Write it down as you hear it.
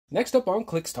Next up on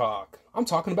Clicks Talk, I'm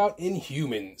talking about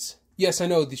Inhumans. Yes, I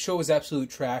know, the show is absolute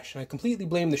trash, and I completely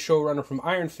blame the showrunner from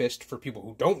Iron Fist. For people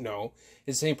who don't know,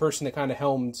 it's the same person that kind of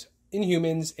helmed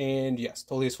Inhumans, and yes,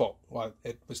 totally his fault. Well,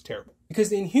 it was terrible. Because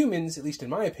the Inhumans, at least in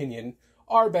my opinion,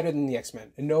 are better than the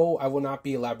X-Men. And no, I will not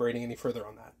be elaborating any further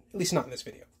on that. At least not in this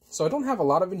video. So I don't have a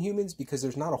lot of Inhumans because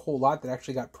there's not a whole lot that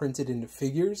actually got printed into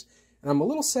figures. And I'm a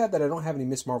little sad that I don't have any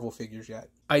Miss Marvel figures yet.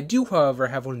 I do, however,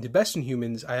 have one of the best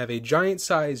Inhumans. I have a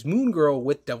giant-sized Moon Girl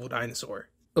with Devil Dinosaur.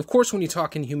 Of course, when you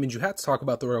talk Inhumans, you have to talk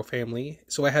about the royal family.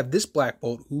 So I have this Black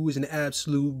Bolt, who is an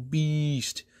absolute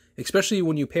beast. Especially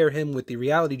when you pair him with the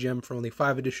reality gem for only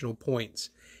 5 additional points.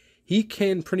 He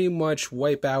can pretty much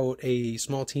wipe out a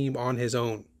small team on his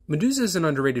own. Medusa is an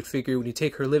underrated figure when you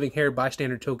take her living hair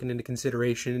bystander token into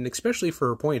consideration, and especially for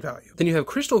her point value. Then you have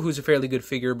Crystal, who's a fairly good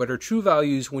figure, but her true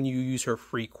value is when you use her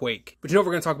free Quake. But you know, if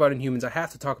we're going to talk about Inhumans, I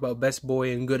have to talk about best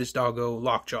boy and goodest doggo,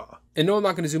 Lockjaw. And no, I'm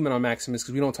not going to zoom in on Maximus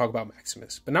because we don't talk about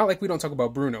Maximus. But not like we don't talk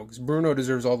about Bruno, because Bruno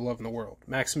deserves all the love in the world.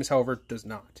 Maximus, however, does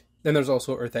not. Then there's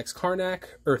also Earth X Karnak,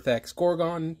 Earth X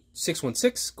Gorgon,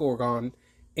 616 Gorgon,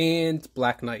 and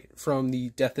Black Knight from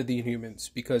the Death of the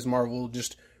Inhumans, because Marvel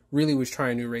just really was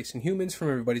trying to erase Inhumans from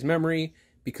everybody's memory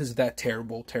because of that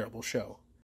terrible, terrible show.